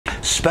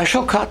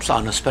Special cuts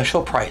on a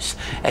special price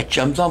at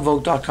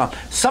gemsonvogue.com.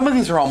 Some of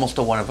these are almost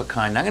a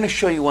one-of-a-kind. I'm going to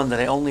show you one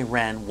that I only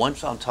ran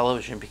once on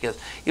television because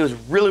it was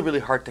really, really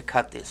hard to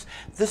cut these.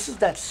 This is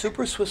that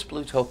Super Swiss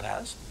Blue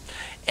Topaz,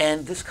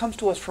 and this comes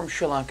to us from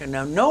Sri Lanka.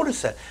 Now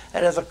notice it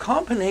has a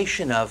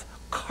combination of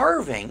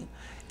carving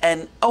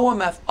and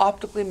OMF,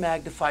 optically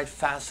magnified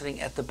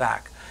faceting at the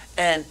back.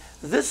 And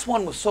this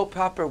one was so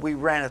popular we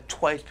ran it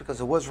twice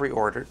because it was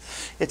reordered.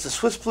 It's a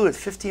Swiss blue at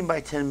 15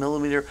 by 10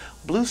 millimeter.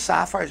 Blue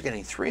sapphire is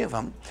getting 3 of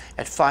them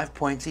at 5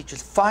 points each.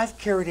 It's 5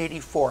 carat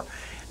 84.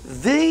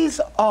 These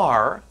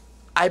are,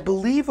 I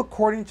believe,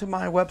 according to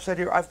my website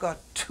here, I've got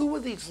 2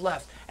 of these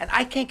left, and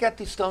I can't get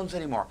these stones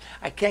anymore.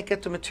 I can't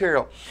get the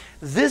material.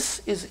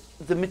 The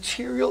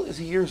material is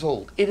years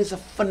old. It is a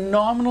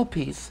phenomenal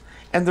piece,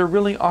 and they're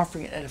really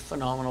offering it at a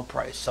phenomenal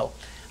price. So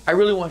I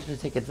really want you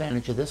to take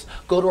advantage of this.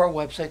 Go to our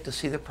website to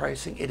see the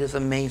pricing. It is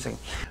amazing.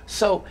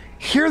 So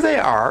here they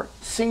are,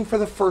 seeing for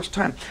the first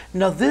time.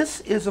 Now this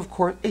is, of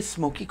course, a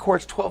smoky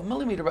quartz 12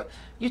 millimeter, but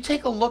you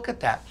take a look at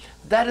that.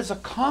 That is a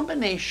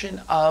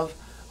combination of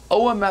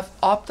OMF,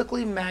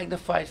 optically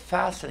magnified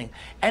faceting,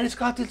 and it's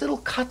got these little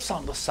cuts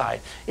on the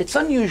side. It's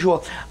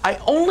unusual. I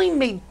only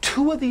made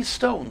 2 of these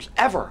stones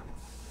ever,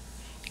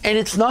 and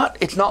it's not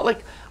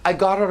like I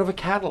got out of a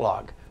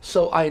catalog.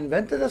 So I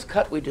invented this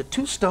cut. We did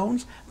 2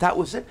 stones. That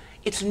was it.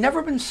 It's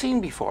never been seen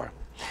before.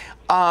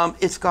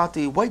 It's got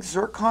the white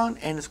zircon,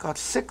 and it's got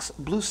 6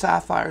 blue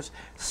sapphires,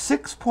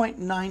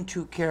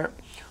 6.92 carat.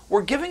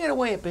 We're giving it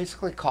away at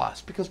basically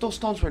cost because those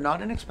stones were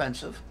not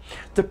inexpensive.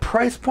 The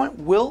price point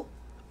will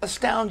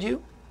astound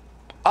you.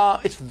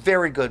 It's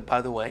very good, by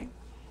the way,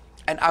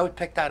 and I would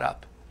pick that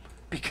up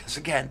because,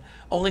 again,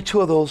 only 2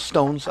 of those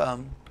stones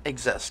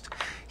exist.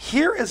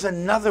 Here is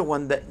another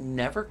one that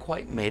never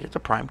quite made it to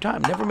prime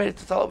time, never made it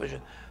to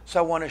television. So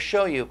I want to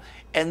show you.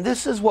 And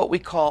this is what we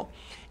call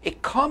a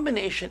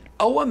combination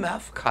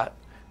OMF cut.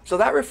 So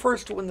that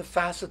refers to when the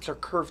facets are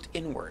curved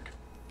inward.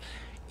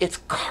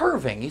 It's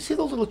carving. You see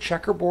those little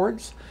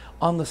checkerboards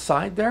on the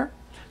side there?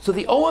 So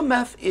the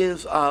OMF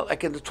is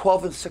like in the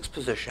 12 and 6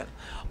 position.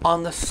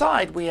 On the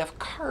side, we have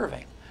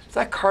carving. So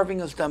that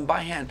carving is done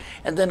by hand.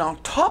 And then on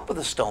top of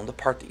the stone, the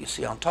part that you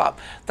see on top,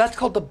 that's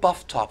called the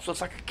buff top. So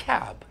it's like a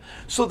cab.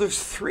 So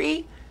there's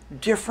 3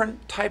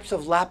 different types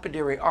of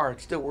lapidary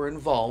arts that were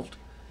involved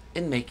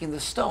in making the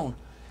stone.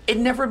 It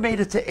never made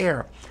it to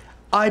air.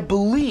 I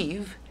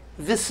believe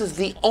this is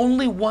the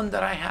only one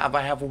that I have.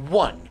 I have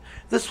 1.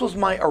 This was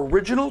my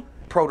original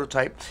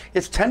prototype.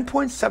 It's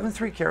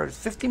 10.73 carat, it's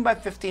 15 by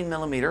 15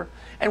 millimeter,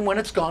 and when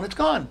it's gone, it's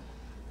gone.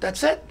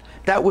 That's it.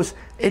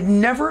 It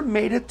never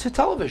made it to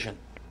television.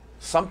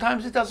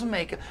 Sometimes it doesn't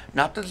make it.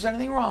 Not that there's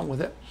anything wrong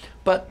with it,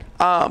 but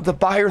the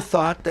buyer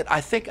thought that,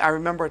 I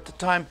remember at the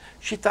time,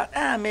 she thought,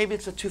 maybe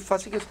it's too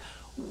fussy, because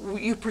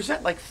you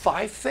present like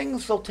 5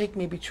 things, they'll take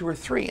maybe 2 or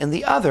 3, and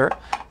the other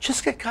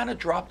just get kind of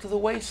dropped to the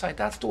wayside.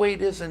 That's the way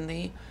it is in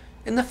the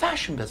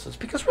fashion business,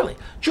 because really,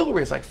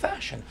 jewelry is like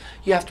fashion.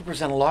 You have to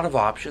present a lot of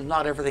options.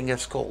 Not everything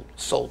gets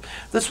sold.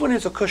 This one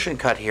is a cushion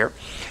cut here.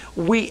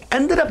 We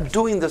ended up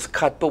doing this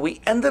cut, but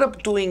we ended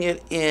up doing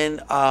it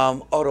in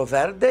Oro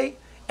Verde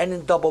and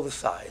in double the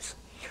size.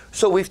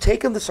 So we've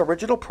taken this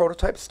original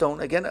prototype stone.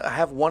 Again, I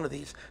have 1 of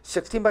these,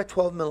 16 by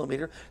 12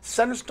 millimeter.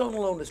 Center stone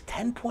alone is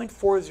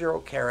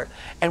 10.40 carat,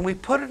 and we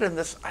put it in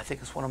this. I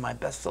think it's one of my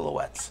best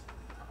silhouettes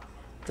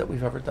that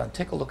we've ever done.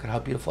 Take a look at how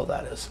beautiful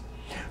that is.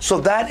 So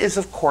that is,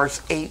 of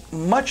course, a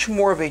much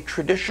more of a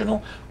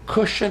traditional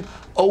cushion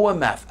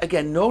OMF.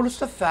 Again, notice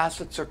the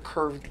facets are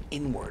curved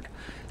inward.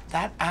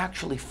 That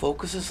actually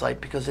focuses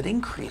light because it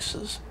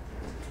increases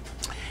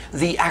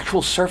the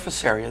actual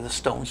surface area of the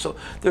stone. So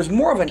there's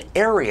more of an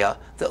area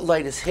that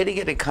light is hitting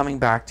it and coming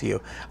back to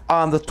you.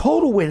 The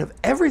total weight of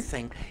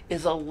everything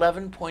is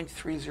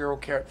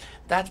 11.30 carat.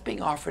 That's being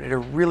offered at a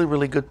really,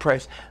 really good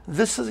price.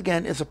 This is,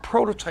 again, is a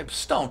prototype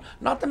stone,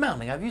 not the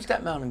mounting. I've used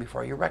that mounting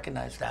before, you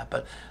recognize that,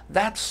 but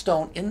that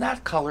stone in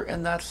that color,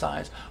 in that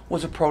size,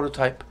 was a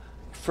prototype,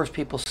 first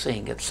people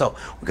seeing it. So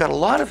we've got a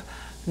lot of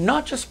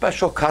not just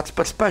special cuts,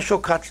 but special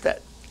cuts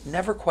that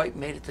never quite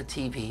made it to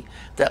TV,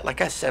 that,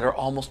 like I said, are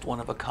almost one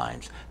of a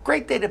kinds.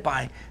 Great day to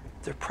buy.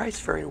 They're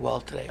priced very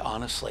well today,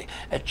 honestly.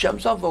 At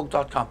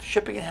gemsonvogue.com.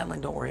 Shipping and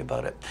handling, don't worry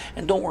about it.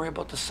 And don't worry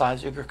about the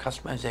size of your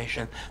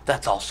customization.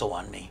 That's also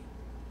on me.